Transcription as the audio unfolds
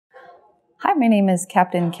Hi, my name is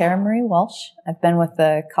Captain Marie Walsh. I've been with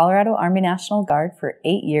the Colorado Army National Guard for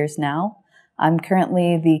 8 years now. I'm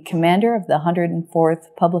currently the commander of the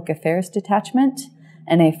 104th Public Affairs Detachment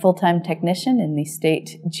and a full-time technician in the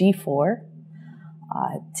state G4.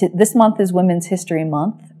 This month is Women's History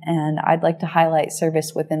Month, and I'd like to highlight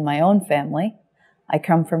service within my own family. I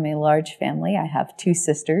come from a large family. I have 2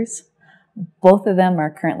 sisters. Both of them are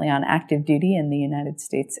currently on active duty in the United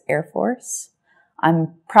States Air Force.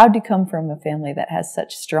 I'm proud to come from a family that has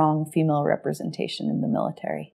such strong female representation in the military.